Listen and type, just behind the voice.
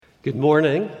Good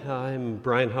morning. I'm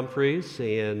Brian Humphreys,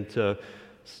 and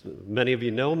many of you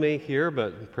know me here,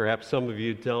 but perhaps some of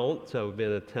you don't. I've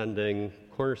been attending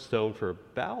Cornerstone for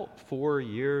about 4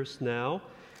 years now,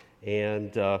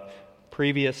 and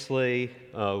previously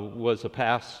was a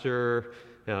pastor,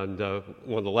 and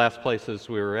one of the last places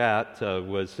we were at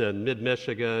was in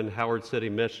mid-Michigan, Howard City,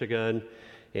 Michigan,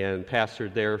 and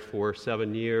pastored there for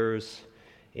 7 years.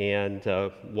 And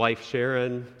wife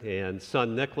Sharon and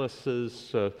son Nicholas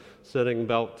is sitting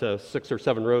about 6 or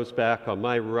 7 rows back on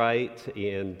my right,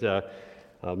 and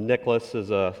Nicholas is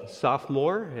a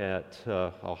sophomore at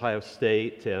Ohio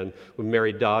State, and a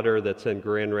married daughter that's in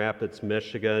Grand Rapids,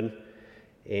 Michigan.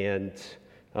 And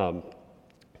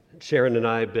Sharon and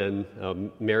I have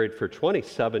been married for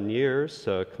 27 years,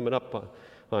 coming up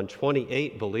on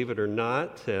 28, believe it or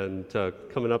not, and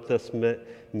coming up this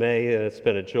May, and it's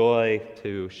been a joy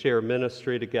to share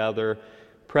ministry together.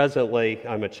 Presently,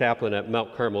 I'm a chaplain at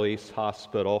Mount Carmel East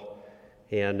Hospital,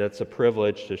 and it's a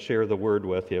privilege to share the word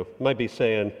with you. You might be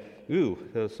saying, ooh,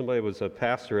 somebody was a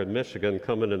pastor in Michigan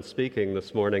coming and speaking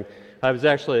this morning. I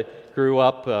grew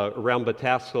up around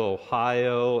Bataska,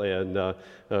 Ohio, and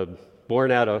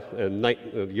born out of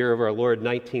the year of our Lord,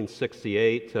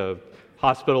 1968,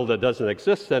 hospital that doesn't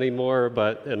exist anymore,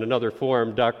 but in another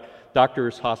form,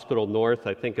 Doctors Hospital North.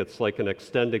 I think it's like an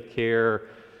extended care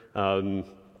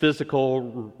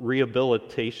physical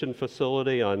rehabilitation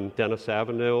facility on Dennis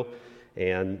Avenue,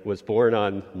 and was born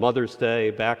on Mother's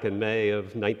Day back in May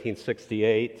of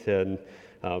 1968. And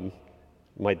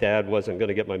my dad wasn't going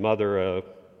to get my mother a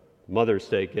Mother's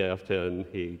Day gift, and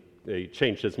he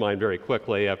changed his mind very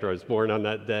quickly after I was born on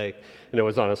that day, and it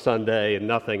was on a Sunday and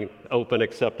nothing open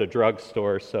except a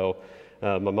drugstore, so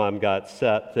my mom got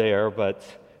set there. But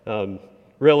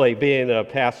really, being a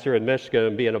pastor in Michigan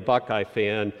and being a Buckeye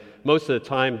fan, most of the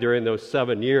time during those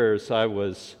 7 years I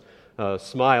was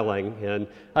smiling, and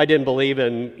I didn't believe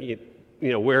in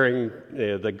wearing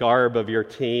the garb of your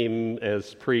team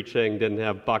as preaching, didn't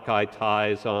have Buckeye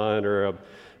ties on or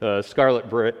a scarlet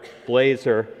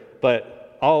blazer, but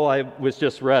I was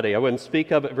just ready. I wouldn't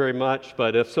speak of it very much,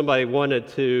 but if somebody wanted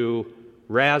to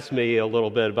razz me a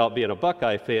little bit about being a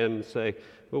Buckeye fan and say,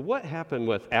 well, what happened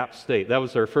with App State? That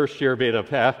was their first year being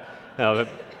a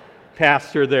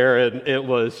pastor there, and it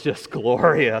was just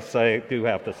glorious, I do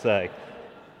have to say.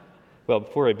 Well,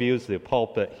 before I abuse the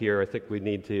pulpit here, I think we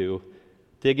need to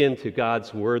dig into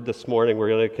God's Word this morning. We're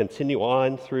going to continue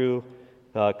on through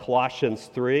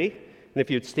Colossians 3. And if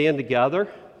you'd stand together.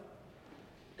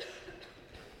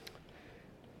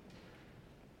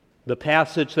 The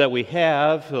passage that we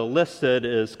have listed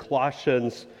is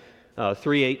Colossians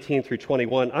 3:18 through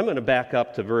 21. I'm going to back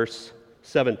up to verse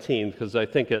 17 because I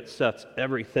think it sets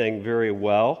everything very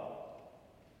well.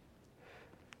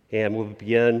 And we'll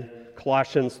begin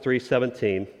Colossians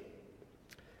 3:17.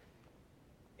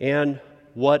 And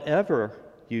whatever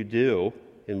you do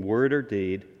in word or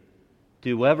deed,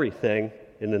 do everything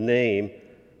in the name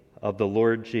of the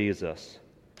Lord Jesus,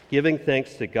 giving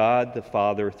thanks to God the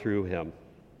Father through him.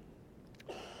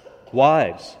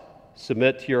 Wives,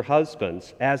 submit to your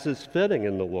husbands, as is fitting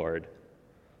in the Lord.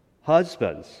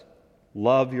 Husbands,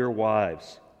 love your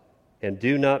wives, and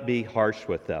do not be harsh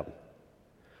with them.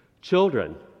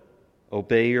 Children,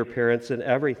 obey your parents in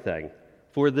everything,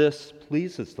 for this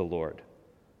pleases the Lord.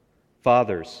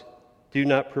 Fathers, do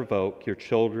not provoke your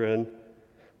children,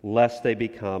 lest they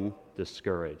become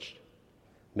discouraged.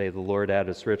 May the Lord add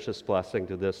his richest blessing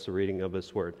to this, the reading of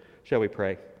his word. Shall we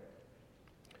pray?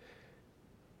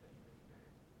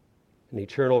 An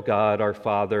eternal God, our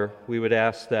Father, we would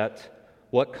ask that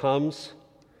what comes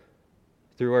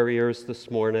through our ears this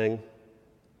morning,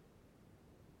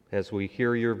 as we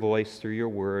hear your voice through your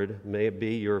word, may it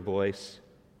be your voice.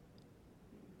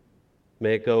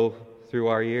 May it go through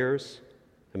our ears,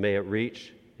 and may it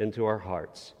reach into our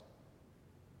hearts.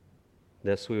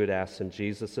 This we would ask in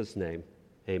Jesus' name.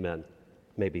 Amen. You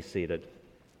may be seated.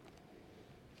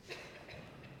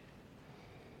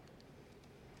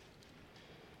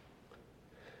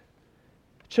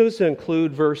 I chose to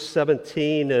include verse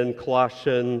 17 in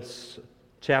Colossians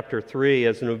chapter 3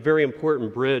 as a very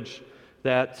important bridge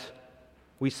that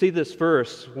we see this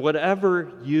verse, whatever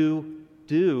you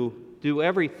do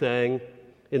everything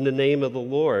in the name of the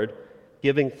Lord,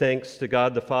 giving thanks to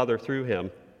God the Father through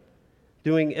him,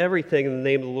 doing everything in the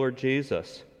name of the Lord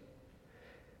Jesus.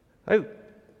 I've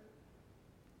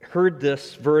heard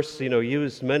this verse,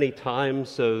 used many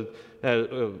times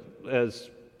as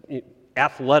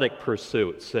athletic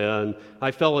pursuits, and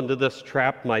I fell into this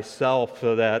trap myself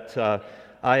that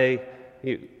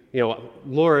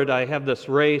Lord, I have this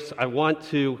race. I want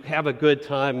to have a good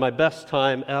time, my best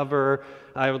time ever.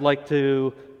 I would like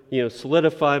to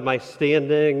solidify my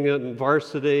standing in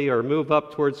varsity or move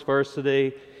up towards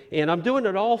varsity, and I'm doing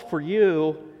it all for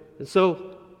you. And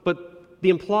so, but the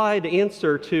implied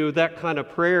answer to that kind of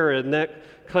prayer and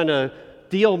that kind of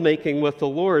deal making with the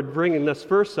Lord, bringing this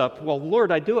verse up, well,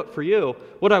 Lord, I do it for you.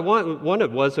 What I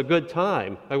wanted was a good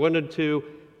time. I wanted to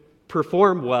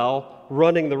perform well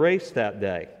running the race that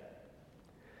day.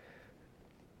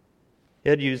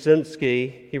 Ed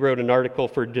Uzinski, he wrote an article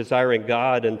for Desiring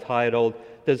God entitled,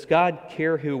 "Does God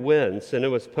Care Who Wins?" And it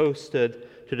was posted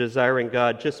to Desiring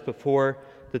God just before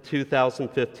the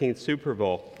 2015 Super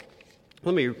Bowl.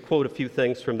 Let me quote a few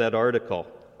things from that article.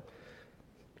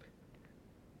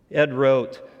 Ed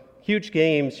wrote, "Huge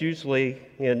games usually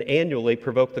and annually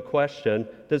provoke the question,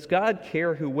 does God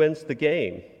care who wins the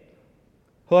game?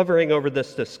 Hovering over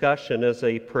this discussion is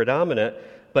a predominant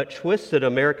but twisted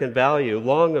American value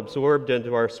long absorbed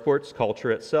into our sports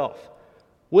culture itself.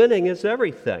 Winning is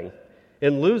everything,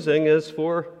 and losing is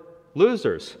for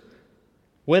losers.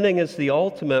 Winning is the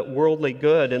ultimate worldly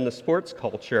good in the sports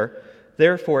culture.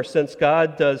 Therefore, since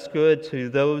God does good to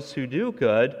those who do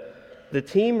good, the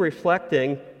team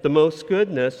reflecting the most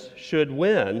goodness should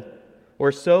win,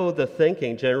 or so the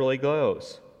thinking generally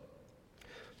goes."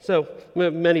 So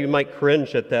many might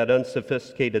cringe at that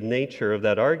unsophisticated nature of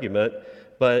that argument,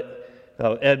 but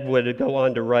Ed would go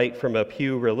on to write from a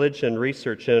Pew Religion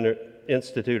Research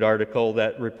Institute article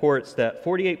that reports that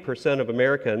 48% of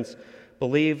Americans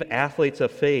believe athletes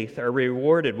of faith are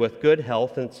rewarded with good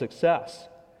health and success.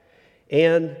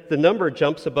 And the number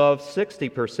jumps above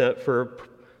 60% for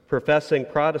professing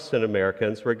Protestant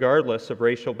Americans, regardless of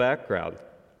racial background.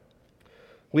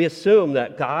 We assume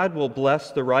that God will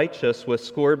bless the righteous with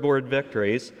scoreboard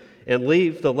victories and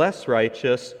leave the less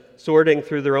righteous sorting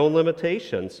through their own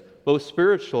limitations, both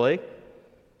spiritually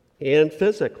and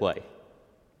physically.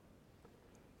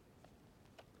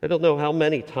 I don't know how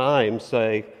many times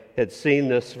I had seen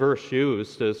this verse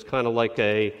used as kind of like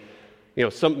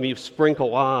something you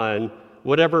sprinkle on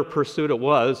whatever pursuit it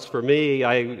was. For me,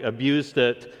 I abused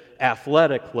it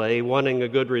athletically, wanting a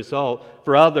good result.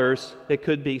 For others, it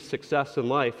could be success in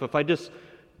life. If I just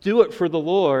do it for the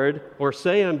Lord, or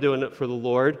say I'm doing it for the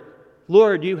Lord,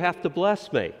 Lord, you have to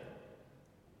bless me.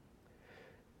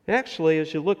 Actually,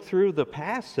 as you look through the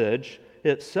passage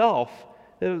itself,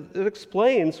 it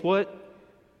explains what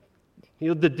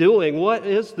the doing, what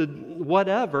is the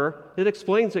whatever. It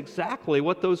explains exactly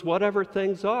what those whatever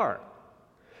things are.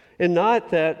 And not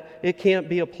that it can't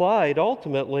be applied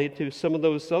ultimately to some of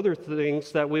those other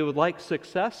things that we would like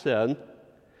success in,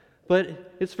 but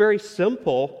it's very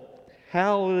simple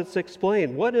how it's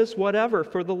explained. What is whatever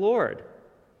for the Lord?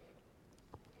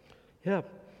 Yeah,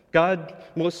 God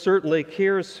most certainly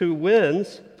cares who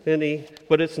wins,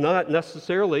 but it's not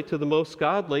necessarily to the most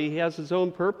godly. He has his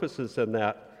own purposes in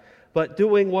that. But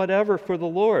doing whatever for the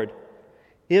Lord,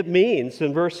 it means,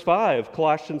 in verse 5,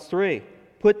 Colossians 3,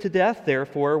 "Put to death,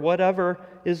 therefore, whatever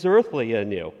is earthly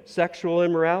in you, sexual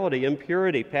immorality,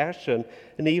 impurity, passion,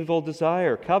 and evil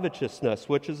desire, covetousness,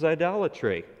 which is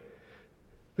idolatry."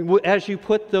 As you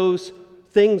put those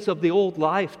things of the old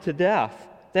life to death,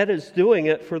 that is doing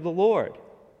it for the Lord.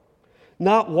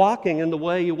 Not walking in the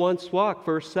way you once walked,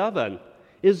 verse 7,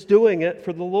 is doing it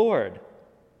for the Lord.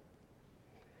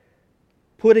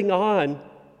 Putting on,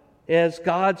 as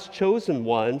God's chosen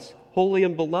ones, holy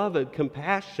and beloved,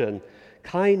 compassion,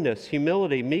 kindness,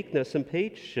 humility, meekness, and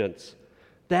patience.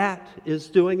 That is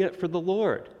doing it for the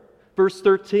Lord. Verse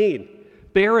 13,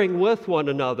 bearing with one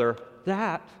another.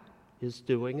 That is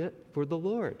doing it for the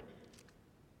Lord.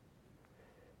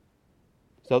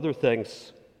 There's other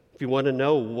things. If you want to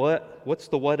know what's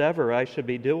the whatever I should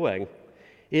be doing,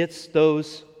 it's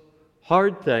those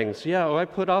hard things. Yeah, I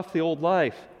put off the old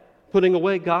life, putting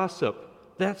away gossip.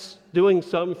 That's doing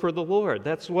something for the Lord.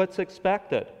 That's what's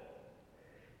expected.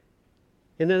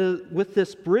 And then with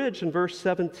this bridge in verse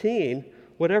 17,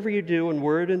 whatever you do in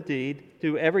word and deed,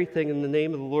 do everything in the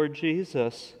name of the Lord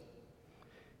Jesus.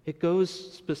 It goes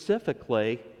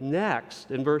specifically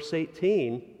next in verse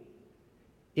 18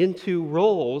 into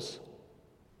roles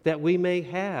that we may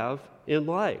have in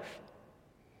life.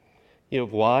 You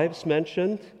have wives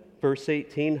mentioned, verse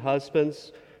 18,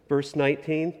 husbands, verse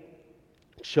 19,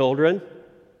 children,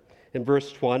 in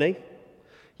verse 20.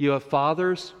 You have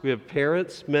fathers, we have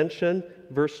parents mentioned,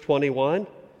 verse 21.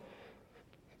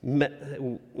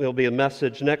 There'll be a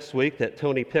message next week that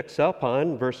Tony picks up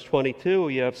on. Verse 22,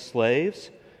 you have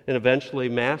slaves, and eventually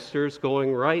masters,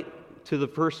 going right to the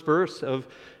first verse of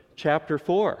chapter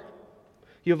 4.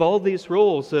 You have all these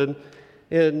roles, and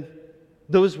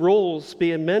those roles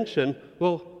being mentioned.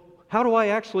 Well, how do I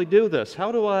actually do this?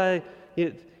 How do I,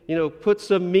 put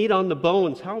some meat on the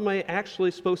bones. How am I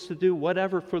actually supposed to do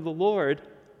whatever for the Lord?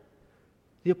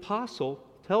 The apostle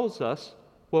tells us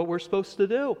what we're supposed to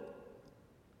do.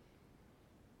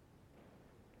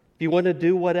 If you want to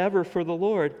do whatever for the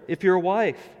Lord, if you're a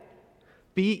wife,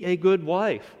 be a good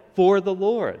wife for the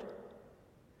Lord.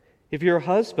 If you're a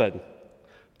husband,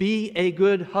 be a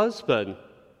good husband,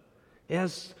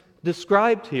 as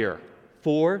described here,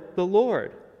 for the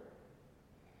Lord.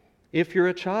 If you're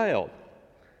a child,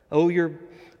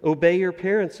 obey your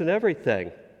parents in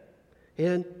everything.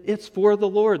 And it's for the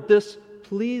Lord. This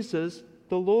pleases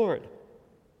the Lord.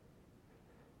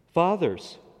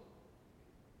 Fathers,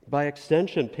 by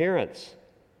extension, parents,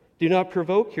 do not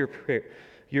provoke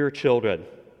your children.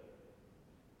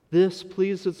 This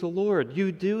pleases the Lord.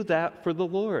 You do that for the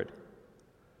Lord.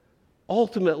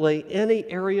 Ultimately, any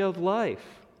area of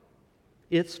life,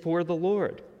 it's for the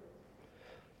Lord.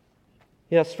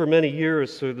 Yes, for many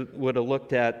years, we would have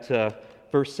looked at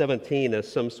verse 17 as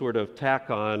some sort of tack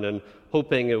on and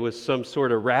hoping it was some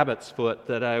sort of rabbit's foot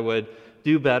that I would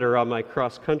do better on my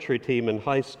cross-country team in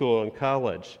high school and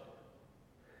college.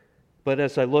 But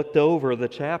as I looked over the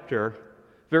chapter,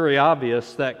 very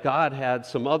obvious that God had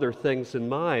some other things in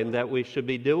mind that we should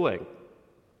be doing.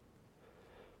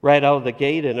 Right out of the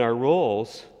gate in our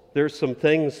roles, there's some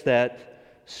things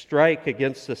that strike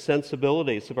against the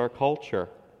sensibilities of our culture.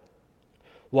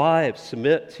 Wives,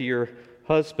 submit to your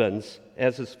husbands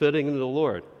as is fitting in the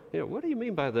Lord. What do you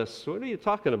mean by this? What are you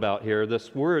talking about here,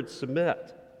 this word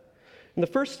submit? And the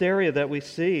first area that we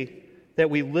see that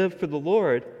we live for the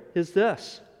Lord is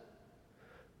this.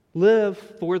 Live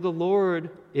for the Lord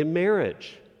in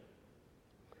marriage.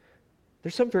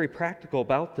 There's something very practical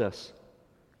about this.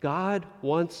 God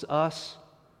wants us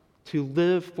to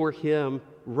live for Him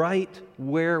right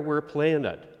where we're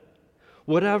planted.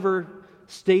 Whatever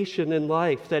station in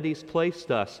life that He's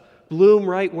placed us, bloom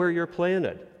right where you're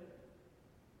planted.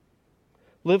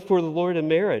 Live for the Lord in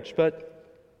marriage, but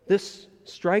this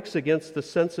strikes against the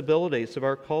sensibilities of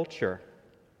our culture.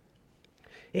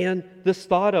 And this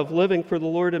thought of living for the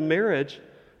Lord in marriage,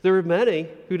 there are many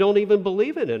who don't even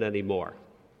believe in it anymore.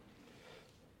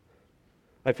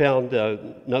 I found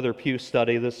another Pew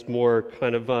study, this more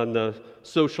kind of on the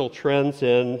social trends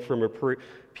from a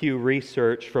Pew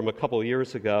research from a couple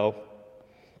years ago,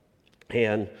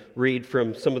 and read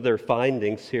from some of their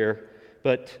findings here.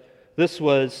 But this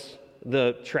was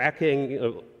the tracking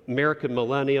of American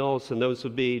millennials, and those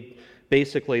would be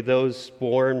basically those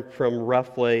born from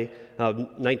roughly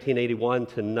 1981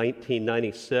 to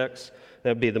 1996. That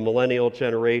would be the millennial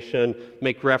generation.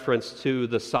 Make reference to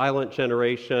the silent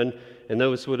generation, and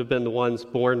those would have been the ones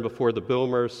born before the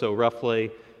boomers, so roughly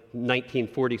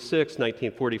 1946,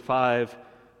 1945,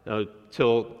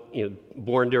 till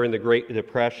born during the Great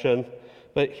Depression.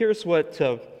 But here's what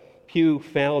Pew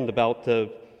found about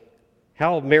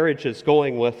how marriage is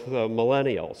going with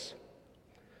millennials.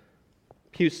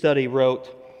 Pew study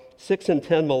wrote, 6 in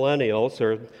 10 millennials,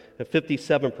 or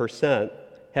 57%,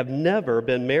 have never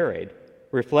been married,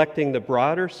 reflecting the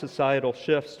broader societal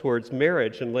shifts towards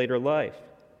marriage in later life.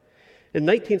 In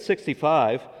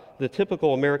 1965, the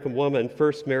typical American woman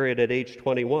first married at age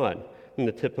 21, and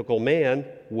the typical man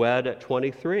wed at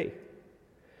 23.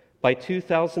 By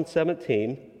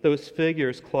 2017, those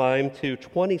figures climbed to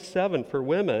 27 for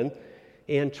women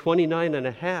and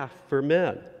 29.5 for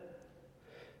men.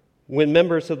 When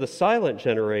members of the silent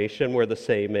generation were the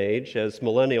same age as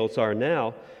millennials are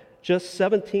now, just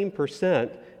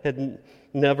 17% had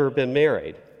never been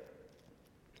married.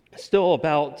 Still,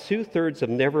 about 2/3 of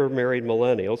never married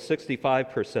millennials,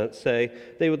 65%, say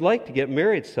they would like to get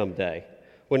married someday.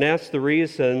 When asked the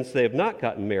reasons they have not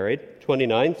gotten married,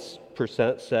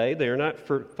 29% say they are not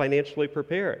financially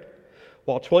prepared,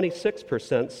 while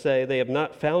 26% say they have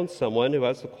not found someone who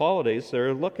has the qualities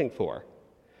they're looking for.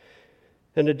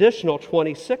 An additional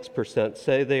 26%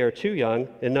 say they are too young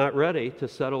and not ready to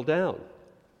settle down.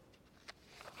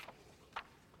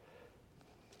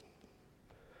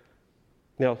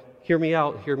 Now, hear me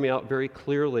out very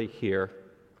clearly here.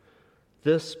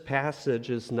 This passage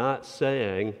is not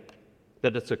saying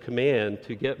that it's a command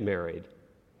to get married.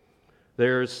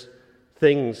 There's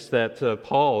things that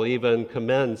Paul even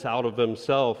commends out of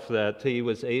himself, that he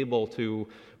was able to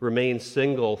remain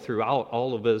single throughout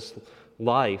all of his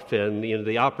life, and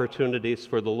the opportunities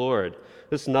for the Lord.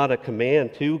 This is not a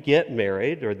command to get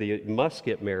married or you must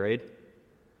get married,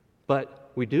 but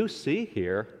we do see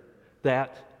here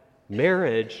that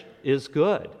marriage is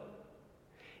good.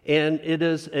 And it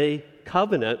is a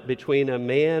covenant between a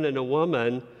man and a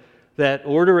woman, that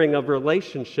ordering of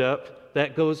relationship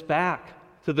that goes back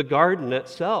to the garden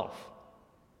itself.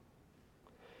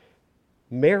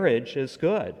 Marriage is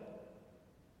good,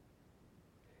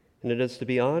 and it is to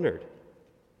be honored.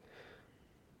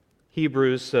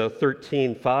 Hebrews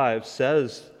 13:5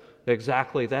 says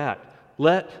exactly that.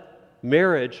 Let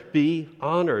marriage be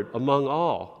honored among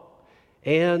all,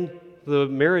 and the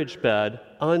marriage bed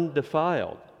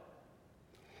undefiled.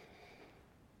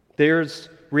 There's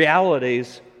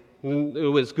realities.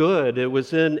 It was good. It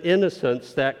was in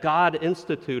innocence that God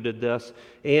instituted this,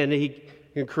 and He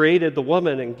created the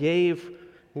woman and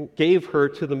gave her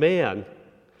to the man.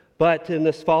 But in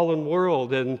this fallen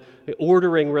world and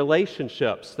ordering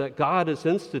relationships, that God has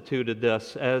instituted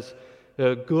this as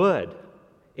good,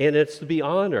 and it's to be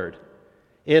honored.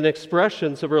 And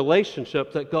expressions of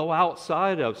relationship that go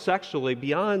outside of sexually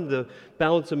beyond the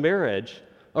bounds of marriage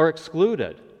are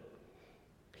excluded.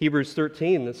 Hebrews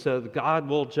 13 that says God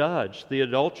will judge the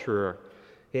adulterer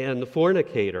and the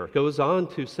fornicator goes on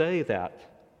to say that.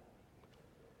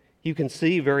 You can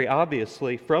see very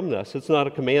obviously from this, it's not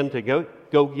a command to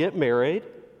go get married,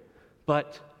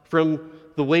 but from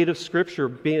the weight of Scripture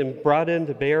being brought in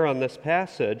to bear on this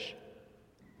passage,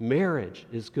 marriage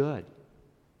is good.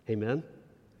 Amen?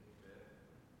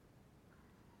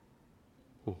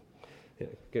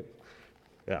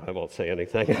 Yeah, I won't say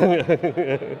anything.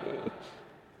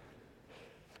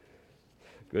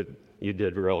 Good. You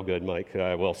did real good, Mike.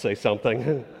 I will say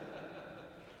something.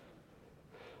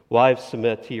 Wives,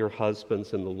 submit to your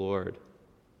husbands in the Lord.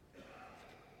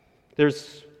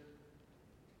 There's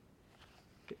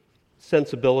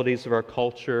sensibilities of our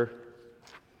culture.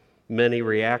 Many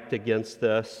react against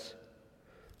this.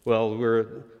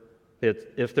 Well,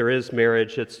 if there is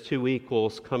marriage, it's two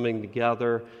equals coming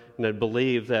together, and I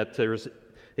believe that there's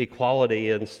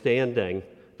equality in standing,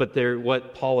 but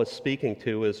what Paul is speaking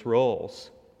to is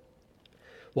roles.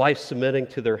 Wives submitting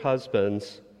to their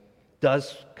husbands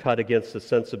does cut against the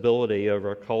sensibility of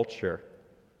our culture.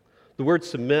 The word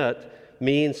submit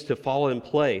means to fall in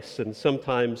place, and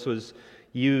sometimes was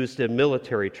used in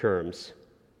military terms.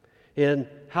 And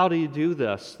how do you do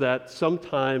this? That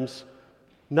sometimes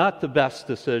not the best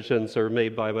decisions are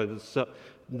made by my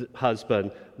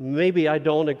husband. Maybe I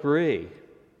don't agree.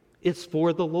 It's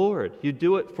for the Lord. You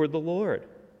do it for the Lord.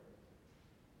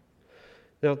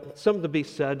 Now, something to be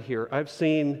said here. I've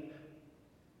seen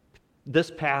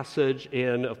this passage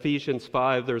in Ephesians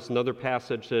 5. There's another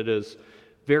passage that is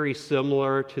very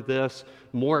similar to this,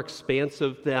 more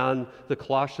expansive than the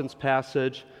Colossians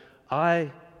passage.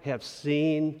 I have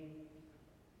seen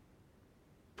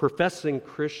professing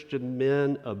Christian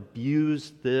men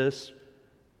abuse this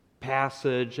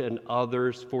passage and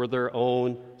others for their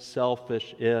own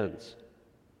selfish ends.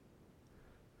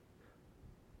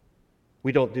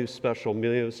 We don't do special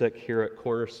music here at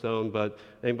Cornerstone, but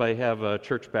anybody have a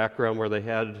church background where they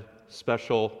had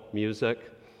special music?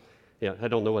 Yeah, I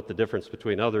don't know what the difference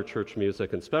between other church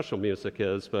music and special music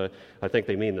is, but I think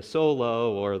they mean the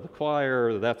solo or the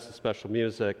choir, that's the special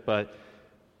music. But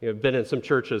I've been in some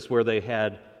churches where they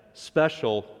had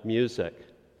special music.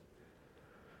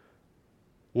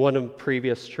 One of the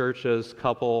previous churches,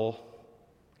 couple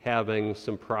having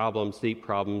some problems, deep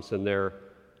problems in their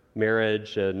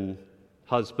marriage, and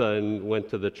husband went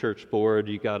to the church board,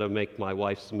 you got to make my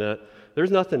wife submit.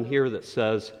 There's nothing here that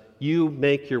says, you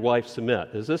make your wife submit.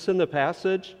 Is this in the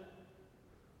passage?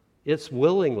 It's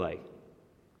willingly.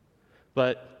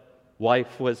 But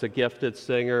wife was a gifted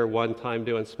singer, one time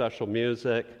doing special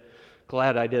music.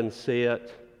 Glad I didn't see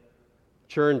it.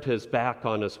 Turned his back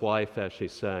on his wife as she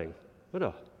sang. What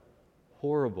a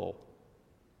horrible,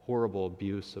 horrible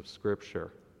abuse of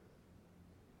Scripture.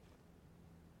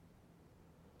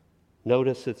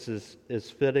 Notice it is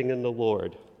fitting in the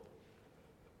Lord.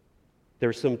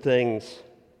 There's some things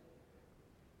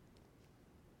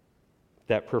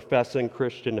that professing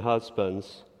Christian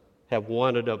husbands have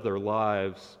wanted of their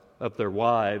wives,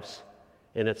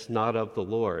 and it's not of the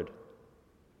Lord.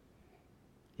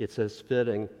 It's as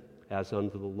fitting as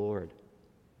unto the Lord.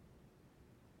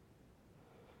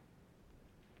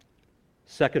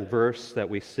 Second verse that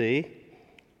we see,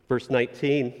 verse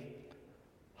 19,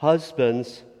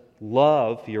 husbands,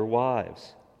 love your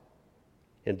wives,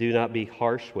 and do not be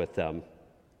harsh with them.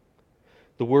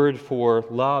 The word for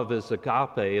love is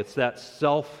agape. It's that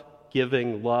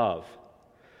self-giving love.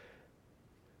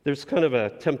 There's kind of a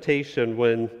temptation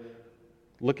when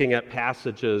looking at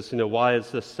passages, why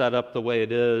is this set up the way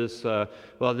it is?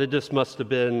 Well, it just must have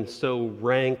been so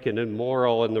rank and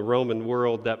immoral in the Roman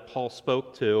world that Paul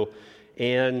spoke to.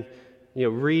 And,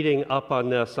 reading up on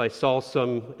this, I saw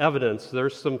some evidence.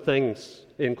 There's some things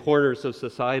in corners of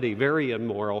society very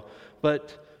immoral,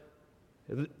 but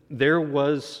there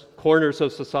was corners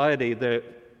of society that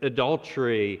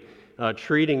adultery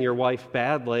treating your wife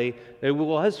badly, it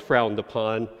was frowned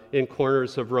upon in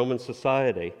corners of Roman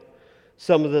society.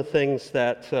 Some of the things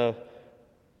that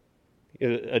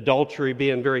adultery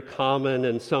being very common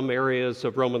in some areas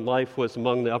of Roman life was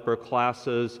among the upper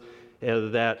classes,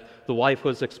 that the wife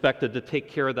was expected to take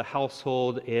care of the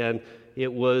household, and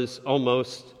it was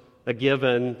almost a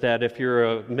given that if you're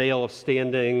a male of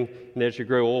standing and as you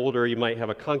grow older, you might have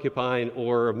a concubine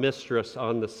or a mistress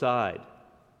on the side.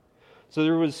 So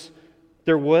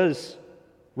there was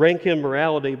rank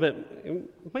immorality, but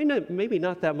maybe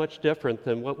not that much different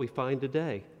than what we find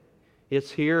today. It's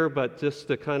here, but just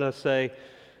to kind of say,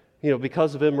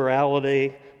 because of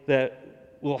immorality,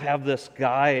 that we'll have this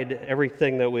guide,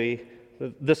 everything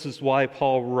this is why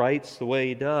Paul writes the way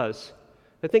he does.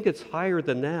 I think it's higher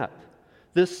than that.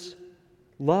 This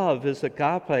love is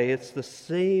agape. It's the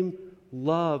same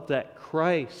love that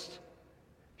Christ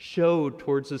showed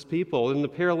towards his people. In the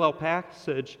parallel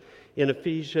passage in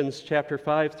Ephesians chapter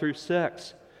 5 through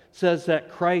 6, says that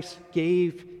Christ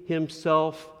gave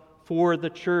himself for the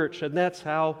church, and that's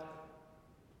how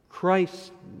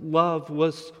Christ's love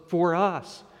was for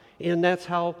us. And that's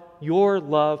how your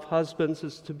love, husbands,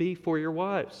 is to be for your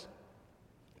wives.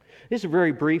 These are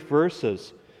very brief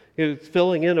verses,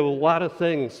 filling in a lot of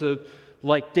things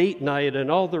like date night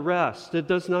and all the rest. It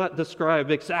does not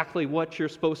describe exactly what you're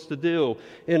supposed to do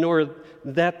in order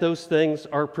that those things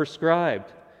are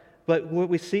prescribed. But what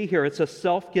we see here, it's a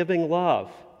self-giving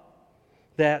love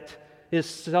that is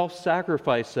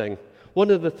self-sacrificing.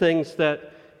 One of the things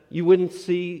that you wouldn't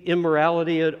see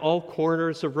immorality at all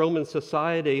corners of Roman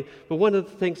society, but one of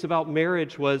the things about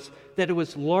marriage was that it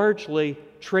was largely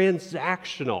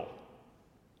transactional.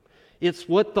 It's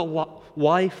what the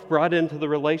wife brought into the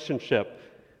relationship.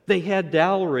 They had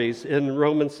dowries in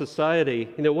Roman society.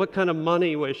 What kind of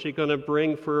money was she going to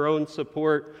bring for her own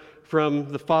support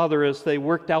from the father as they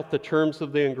worked out the terms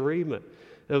of the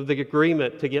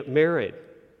agreement to get married?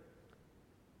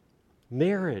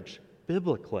 Marriage,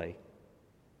 biblically,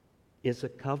 is a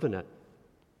covenant.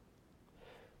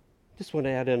 Just want to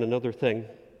add in another thing.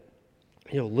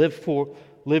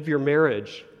 Live your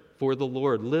marriage for the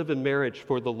Lord. Live in marriage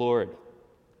for the Lord.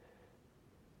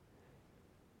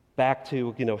 Back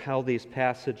to, how these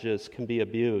passages can be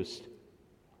abused.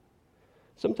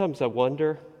 Sometimes I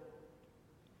wonder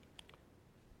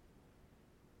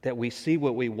that we see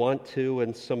what we want to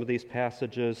in some of these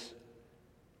passages,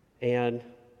 and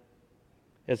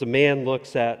as a man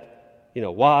looks at,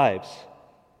 wives,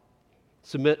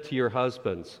 submit to your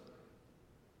husbands.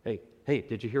 Hey,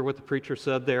 did you hear what the preacher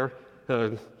said there?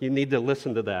 You need to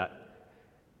listen to that.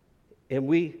 And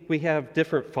we have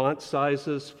different font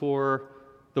sizes for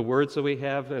the words that we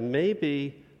have, and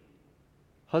maybe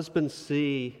husbands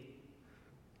see,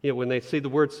 when they see the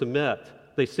word submit,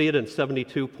 they see it in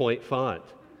 72-point font.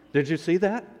 Did you see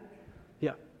that?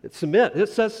 Yeah, it's submit. It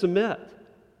says submit.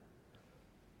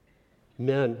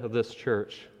 Men of this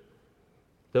church,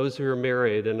 those who are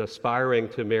married and aspiring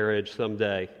to marriage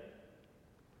someday,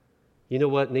 you know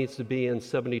what needs to be in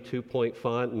 72-point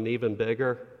font and even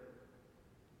bigger?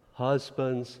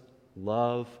 Husbands,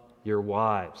 love your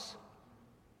wives.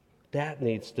 That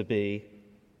needs to be.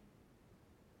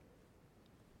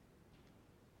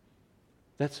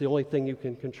 That's the only thing you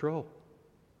can control.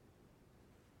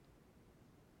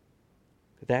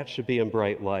 That should be in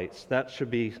bright lights. That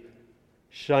should be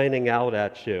shining out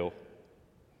at you.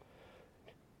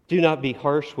 Do not be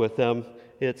harsh with them.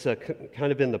 It's a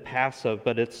kind of in the passive,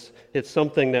 but it's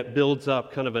something that builds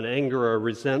up kind of an anger or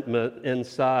resentment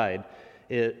inside.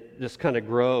 It just kind of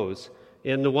grows.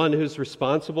 And the one who's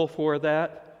responsible for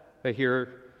that, I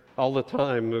hear all the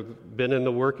time, who've been in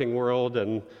the working world,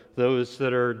 and those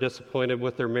that are disappointed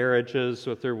with their marriages,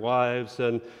 with their wives,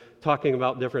 and talking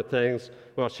about different things.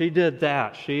 Well, she did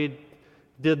that. She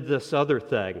did this other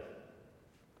thing.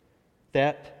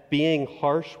 That being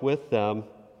harsh with them,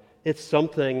 it's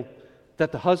something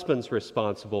that the husband's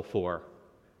responsible for.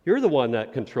 You're the one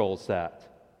that controls that.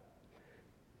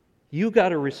 You got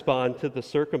to respond to the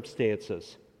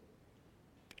circumstances.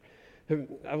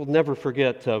 I will never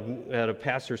forget at a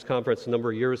pastor's conference a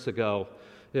number of years ago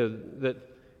that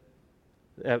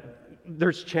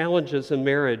there's challenges in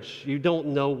marriage. You don't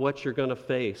know what you're going to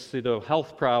face.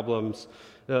 Health problems,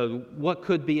 what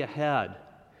could be ahead.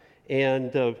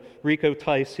 And Rico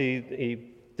Tice, he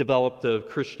developed the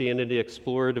Christianity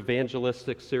Explored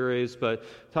evangelistic series, but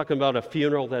talking about a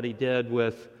funeral that he did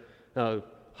with a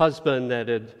husband that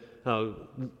had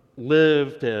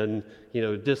lived and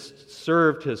just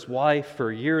served his wife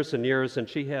for years and years, and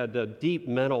she had a deep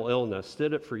mental illness,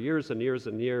 did it for years and years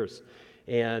and years,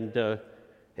 and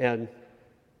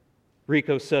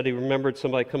Rico said he remembered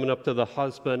somebody coming up to the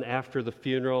husband after the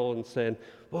funeral and saying,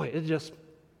 "Boy, it just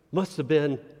must have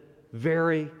been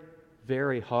very,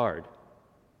 very hard."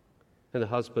 And the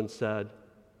husband said,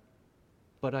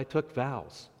 "But I took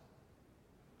vows.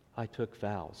 I took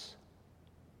vows."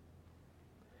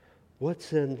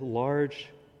 What's in large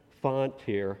font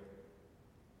here?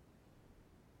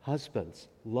 Husbands,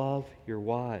 love your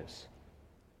wives.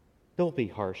 Don't be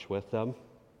harsh with them.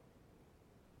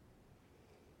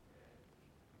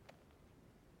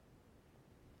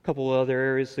 A couple other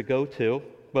areas to go to,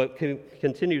 but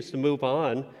continues to move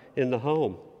on in the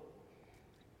home.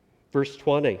 Verse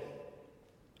 20.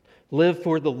 Live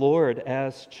for the Lord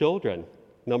as children.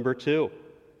 Number 2.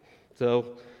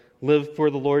 So, live for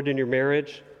the Lord in your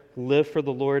marriage. Live for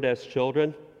the Lord as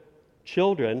children.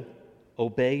 Children,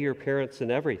 obey your parents in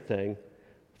everything,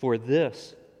 for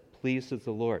this pleases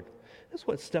the Lord. I just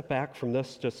want to step back from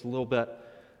this just a little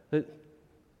bit.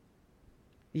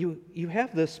 You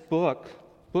have this book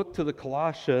to the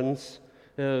Colossians,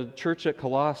 church at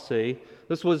Colossae.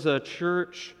 This was a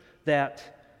church that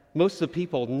most of the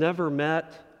people never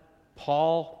met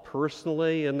Paul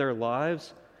personally in their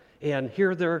lives, and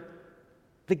here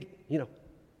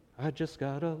I just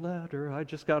got a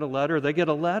letter. They get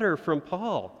a letter from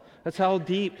Paul. That's how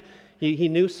deep he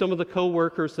knew some of the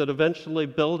co-workers that eventually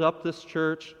built up this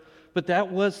church, but that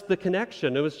was the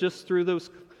connection. It was just through those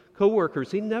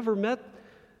co-workers. He never met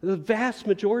the vast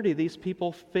majority of these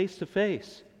people face to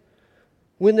face.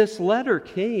 When this letter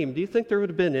came, do you think there would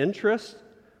have been interest?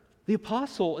 The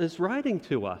apostle is writing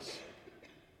to us.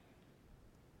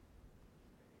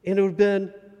 And it would have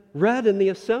been read in the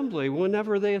assembly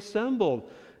whenever they assembled.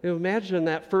 Imagine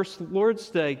that first Lord's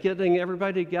Day, getting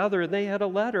everybody together, and they had a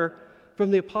letter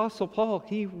from the Apostle Paul.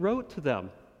 He wrote to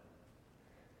them.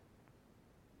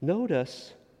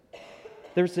 Notice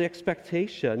there's the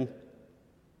expectation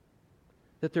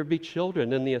that there be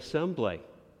children in the assembly.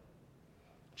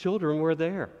 Children were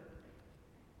there.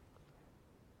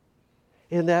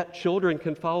 And that children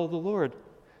can follow the Lord.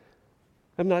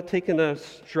 I'm not taking a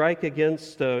strike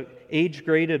against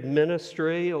age-graded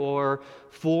ministry or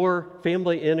for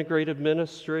family-integrated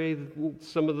ministry,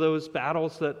 some of those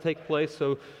battles that take place.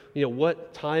 So,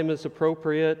 what time is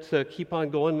appropriate to keep on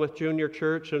going with junior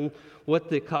church and what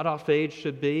the cutoff age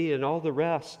should be and all the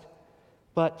rest.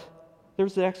 But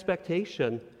there's the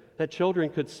expectation that children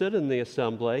could sit in the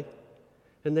assembly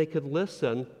and they could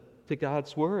listen to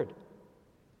God's word.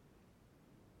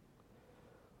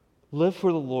 Live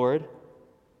for the Lord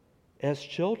as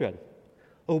children.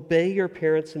 Obey your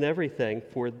parents in everything,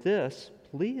 for this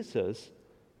pleases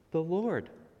the Lord.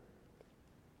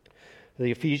 The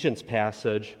Ephesians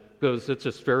passage it's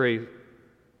just very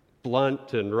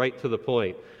blunt and right to the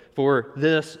point. For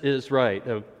this is right.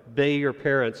 Obey your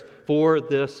parents, for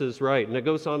this is right. And it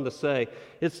goes on to say,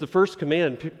 it's the first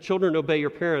command, children, obey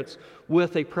your parents,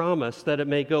 with a promise that it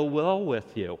may go well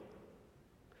with you.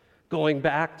 Going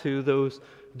back to those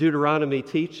Deuteronomy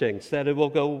teachings, that it will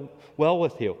go well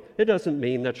with you. It doesn't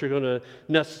mean that you're going to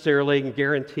necessarily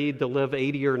guaranteed to live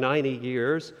 80 or 90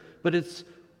 years, but it's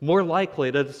more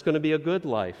likely that it's going to be a good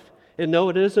life. And no,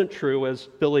 it isn't true, as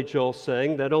Billy Joel's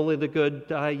saying, that only the good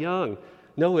die young.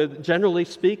 No, generally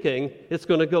speaking, it's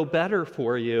going to go better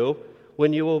for you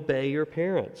when you obey your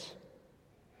parents.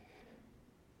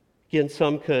 Again,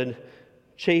 some could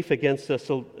chafe against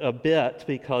this a bit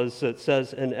because it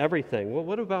says in everything. Well,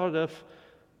 what about if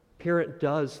parent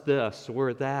does this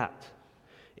or that?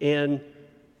 And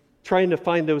trying to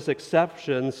find those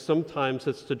exceptions, sometimes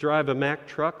it's to drive a Mack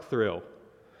truck through.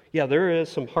 Yeah, there is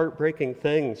some heartbreaking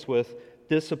things with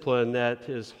discipline that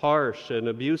is harsh and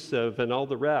abusive and all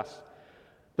the rest.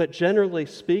 But generally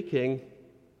speaking,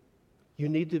 you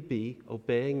need to be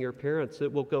obeying your parents.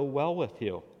 It will go well with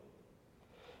you.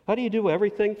 How do you do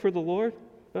everything for the Lord?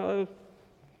 Well,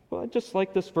 I just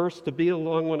like this verse to be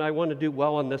along when I want to do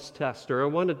well on this test or I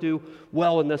want to do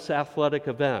well in this athletic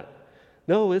event.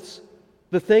 No, it's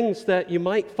the things that you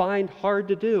might find hard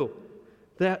to do,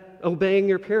 that obeying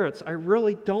your parents. I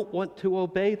really don't want to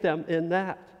obey them in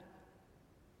that.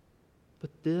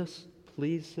 But this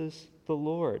pleases the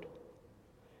Lord.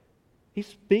 He's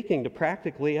speaking to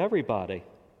practically everybody.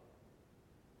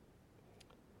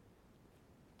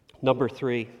 Number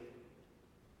 3.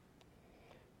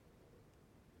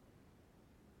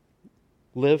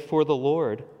 Live for the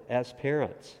Lord as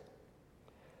parents.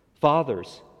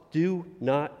 Fathers, do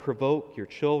not provoke your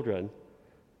children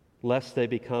lest they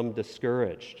become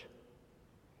discouraged.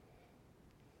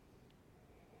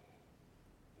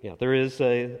 Yeah, there is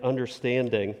an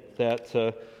understanding that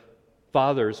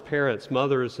fathers, parents,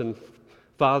 mothers, and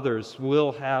fathers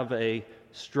will have a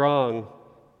strong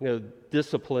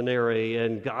disciplinary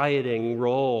and guiding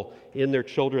role in their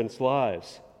children's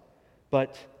lives.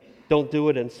 But don't do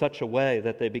it in such a way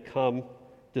that they become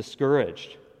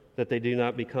discouraged, that they do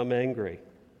not become angry.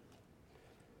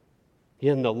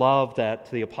 In the love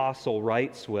that the apostle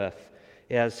writes with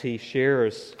as he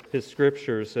shares his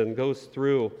scriptures and goes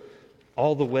through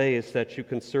all the ways that you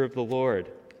can serve the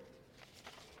Lord.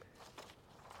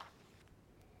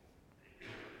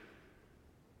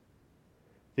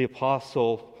 The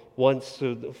apostle wants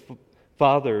the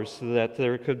fathers that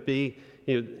there could be,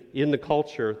 in the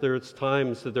culture, there's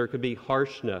times that there could be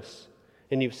harshness,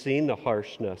 and you've seen the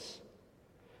harshness.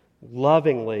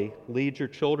 Lovingly lead your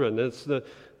children. It's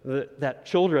that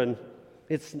children,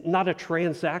 it's not a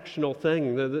transactional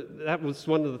thing. That was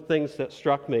one of the things that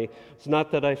struck me. It's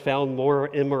not that I found more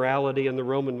immorality in the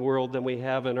Roman world than we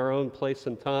have in our own place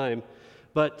and time,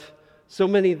 but so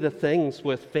many of the things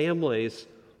with families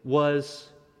was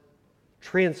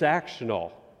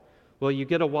transactional. Well, you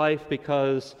get a wife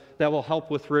because that will help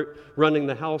with running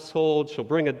the household. She'll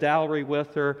bring a dowry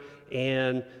with her.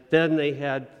 And then they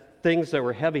had things that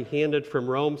were heavy-handed from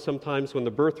Rome sometimes when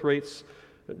the birth rates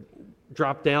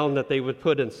dropped down, that they would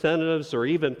put incentives or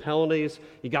even penalties.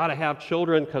 You got to have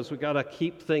children because we got to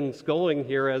keep things going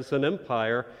here as an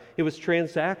empire. It was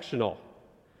transactional.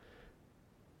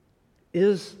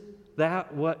 Is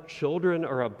that what children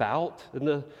are about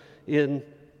in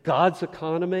God's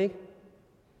economy?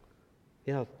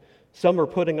 Yeah, some are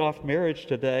putting off marriage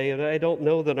today, and I don't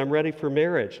know that I'm ready for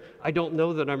marriage. I don't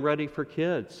know that I'm ready for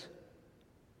kids.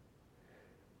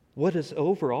 What is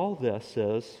over all this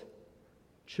is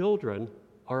children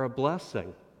are a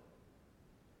blessing.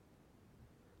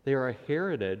 They are a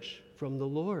heritage from the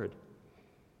Lord,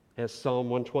 as Psalm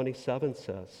 127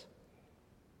 says.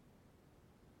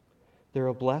 They're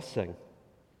a blessing.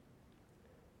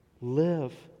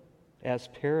 Live as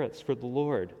parents for the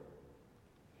Lord.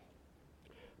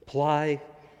 Apply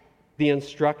the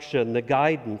instruction, the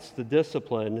guidance, the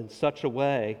discipline in such a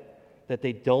way that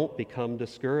they don't become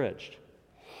discouraged.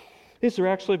 These are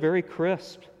actually very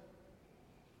crisp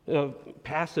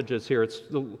passages here. It's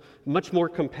much more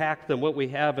compact than what we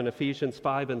have in Ephesians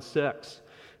 5 and 6,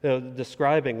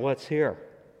 describing what's here.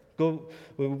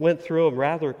 We went through them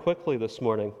rather quickly this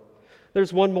morning.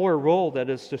 There's one more role that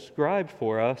is described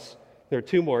for us. There are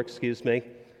two more,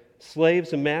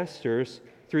 slaves and masters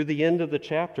through the end of the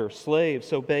chapter.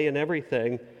 Slaves, obey in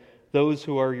everything those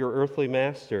who are your earthly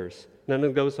masters. And then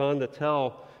it goes on to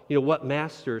tell, what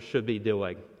masters should be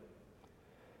doing.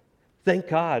 Thank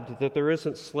God that there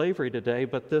isn't slavery today,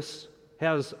 but this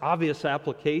has obvious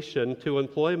application to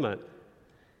employment.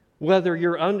 Whether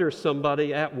you're under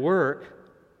somebody at work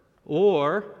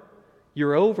or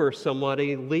you're over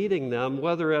somebody leading them,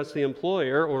 whether as the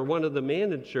employer or one of the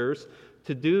managers,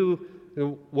 to do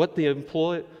what the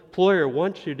employer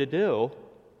wants you to do,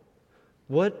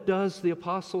 what does the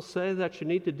apostle say that you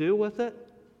need to do with it?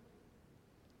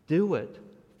 Do it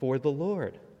for the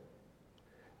Lord.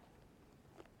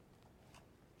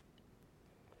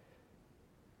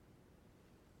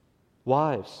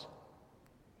 Wives,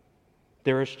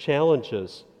 there is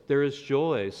challenges, there is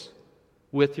joys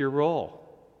with your role.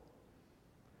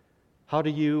 How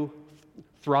do you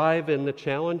thrive in the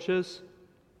challenges?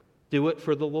 Do it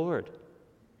for the Lord.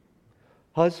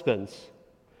 Husbands,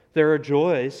 there are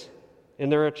joys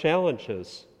and there are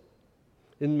challenges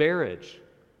in marriage.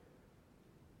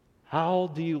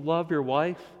 How do you love your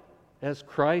wife as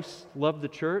Christ loved the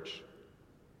church?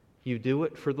 You do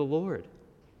it for the Lord.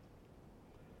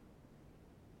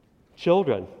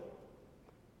 Children,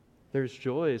 there's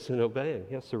joys in obeying.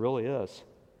 Yes, there really is.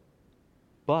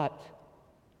 But,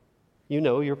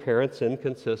 your parents'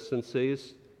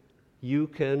 inconsistencies. You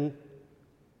can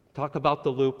talk about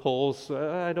the loopholes.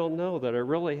 I don't know that I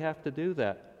really have to do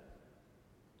that.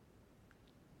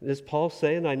 Is Paul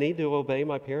saying I need to obey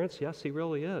my parents? Yes, he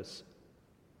really is.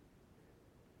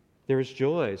 There's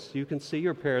joys. You can see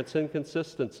your parents'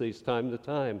 inconsistencies time to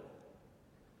time.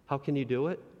 How can you do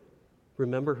it?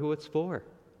 Remember who it's for.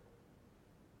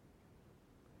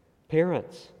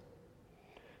 Parents,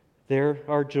 there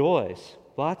are joys,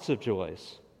 lots of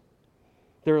joys.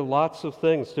 There are lots of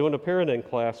things. Doing a parenting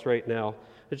class right now.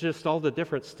 It's just all the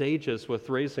different stages with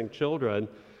raising children.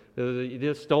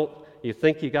 You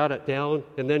think you got it down,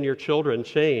 and then your children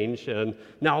change, and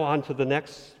now on to the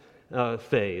next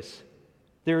phase.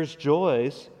 There's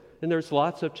joys, and there's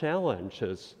lots of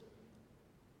challenges.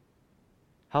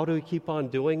 How do we keep on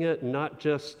doing it? And not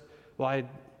just, I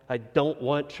don't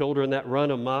want children that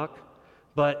run amok,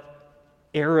 but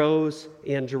arrows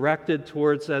and directed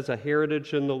towards as a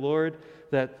heritage in the Lord,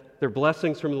 that they're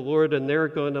blessings from the Lord and they're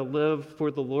going to live for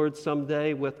the Lord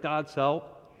someday with God's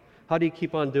help. How do you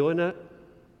keep on doing it?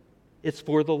 It's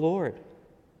for the Lord.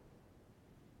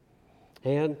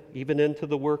 And even into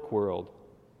the work world,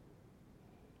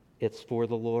 it's for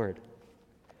the Lord.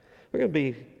 We're going to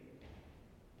be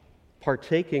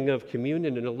partaking of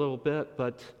communion in a little bit,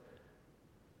 but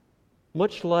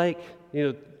much like,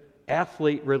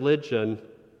 athlete religion,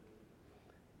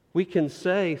 we can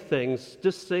say things,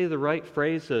 just say the right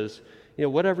phrases.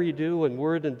 Whatever you do in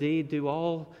word and deed, do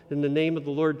all in the name of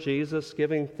the Lord Jesus,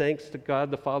 giving thanks to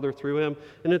God the Father through him.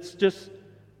 And it's just,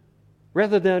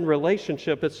 rather than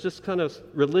relationship, it's just kind of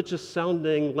religious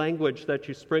sounding language that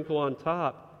you sprinkle on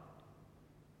top.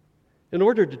 In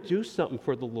order to do something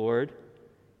for the Lord,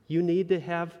 you need to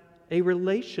have a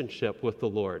relationship with the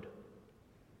Lord.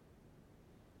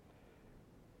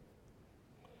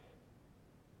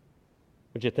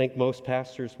 Would you think most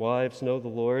pastors' wives know the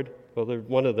Lord?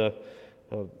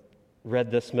 Well, read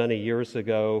this many years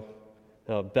ago.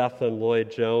 Bethan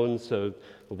Lloyd-Jones, the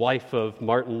wife of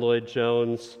Martin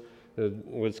Lloyd-Jones,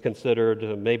 was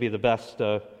considered maybe the best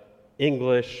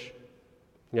English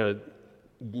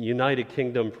United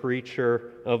Kingdom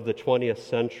preacher of the 20th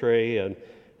century,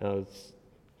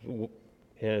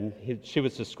 she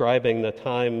was describing the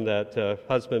time that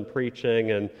husband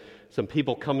preaching and some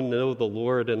people coming to know the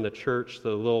Lord in the church, the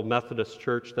little Methodist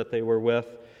church that they were with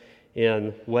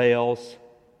in Wales.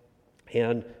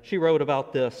 And she wrote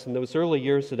about this: in those early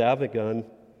years at Avigan,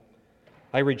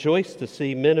 I rejoiced to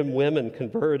see men and women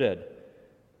converted,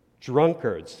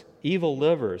 drunkards, evil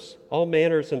livers, all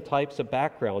manners and types of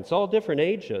backgrounds, all different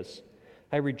ages.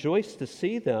 I rejoiced to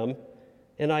see them,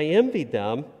 and I envied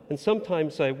them, and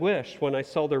sometimes I wished, when I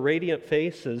saw their radiant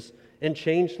faces and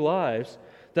changed lives,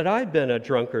 that I'd been a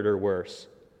drunkard or worse,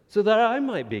 so that I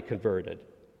might be converted.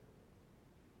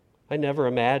 I never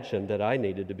imagined that I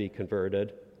needed to be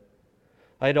converted.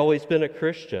 I'd always been a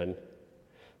Christian,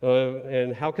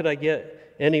 and how could I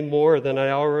get any more than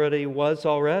I already was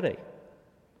already?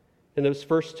 In those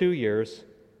first 2 years,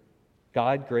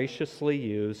 God graciously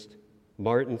used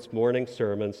Martin's morning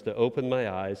sermons to open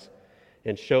my eyes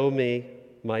and show me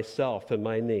myself and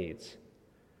my needs.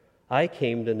 I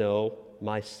came to know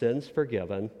my sins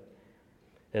forgiven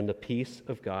and the peace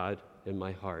of God in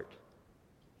my heart.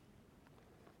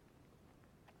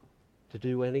 To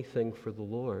do anything for the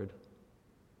Lord,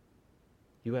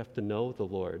 you have to know the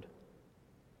Lord.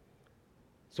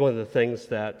 It's one of the things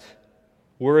that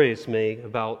worries me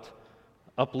about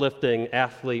uplifting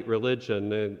athlete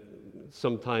religion.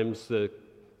 Sometimes the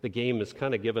game is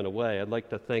kind of given away. I'd like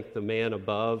to thank the man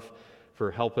above for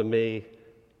helping me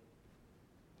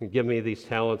and give me these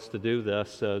talents to do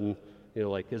this. And,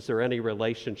 is there any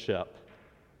relationship?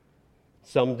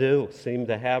 Some do seem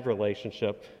to have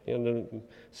relationship.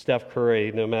 Steph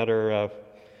Curry, no matter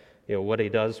what he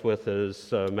does with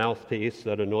his mouthpiece,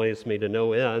 that annoys me to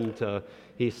no end.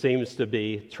 He seems to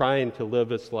be trying to live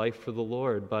his life for the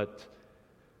Lord, but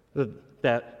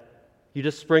that you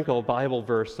just sprinkle a Bible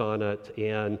verse on it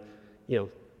and,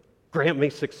 grant me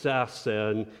success.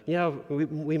 And,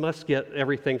 we must get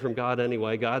everything from God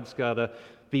anyway. God's got to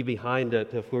be behind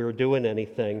it if we were doing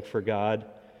anything for God.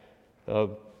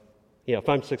 If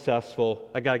I'm successful,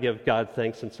 I got to give God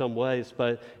thanks in some ways,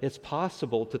 but it's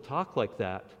possible to talk like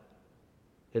that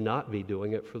and not be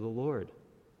doing it for the Lord.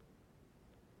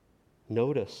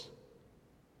 Notice.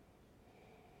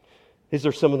 These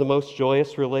are some of the most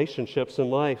joyous relationships in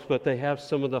life, but they have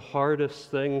some of the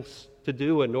hardest things to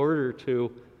do in order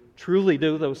to truly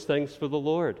do those things for the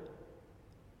Lord.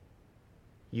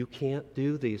 You can't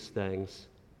do these things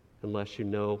unless you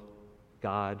know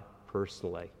God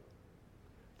personally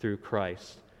through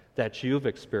Christ, that you've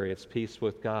experienced peace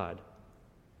with God.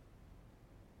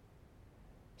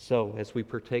 So, as we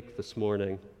partake this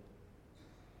morning,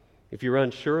 if you're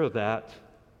unsure of that,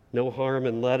 no harm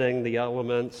in letting the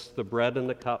elements, the bread and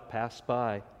the cup, pass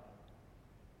by.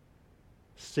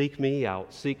 Seek me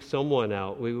out, seek someone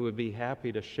out. We would be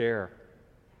happy to share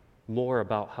more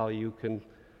about how you can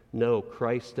know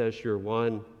Christ as your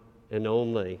one and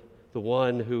only, the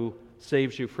one who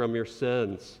saves you from your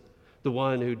sins, the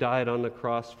one who died on the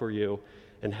cross for you,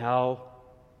 and how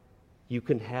you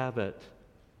can have it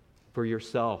for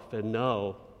yourself and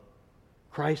know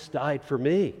Christ died for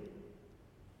me.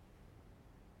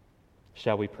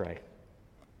 Shall we pray?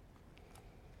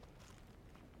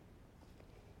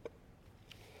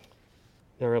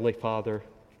 Our Heavenly Father,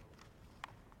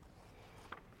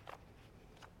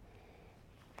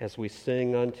 as we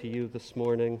sing unto you this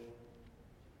morning,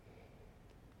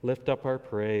 lift up our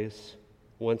praise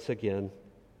once again.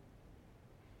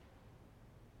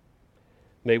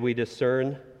 May we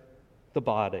discern the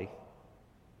body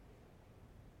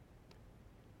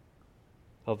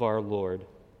of our Lord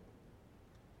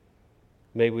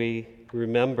May we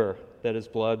remember that his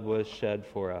blood was shed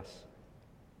for us.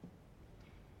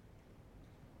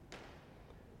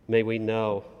 May we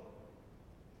know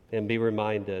and be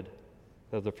reminded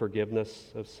of the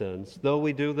forgiveness of sins. Though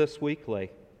we do this weekly,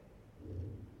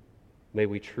 may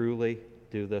we truly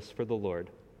do this for the Lord.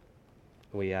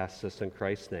 We ask this in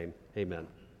Christ's name. Amen.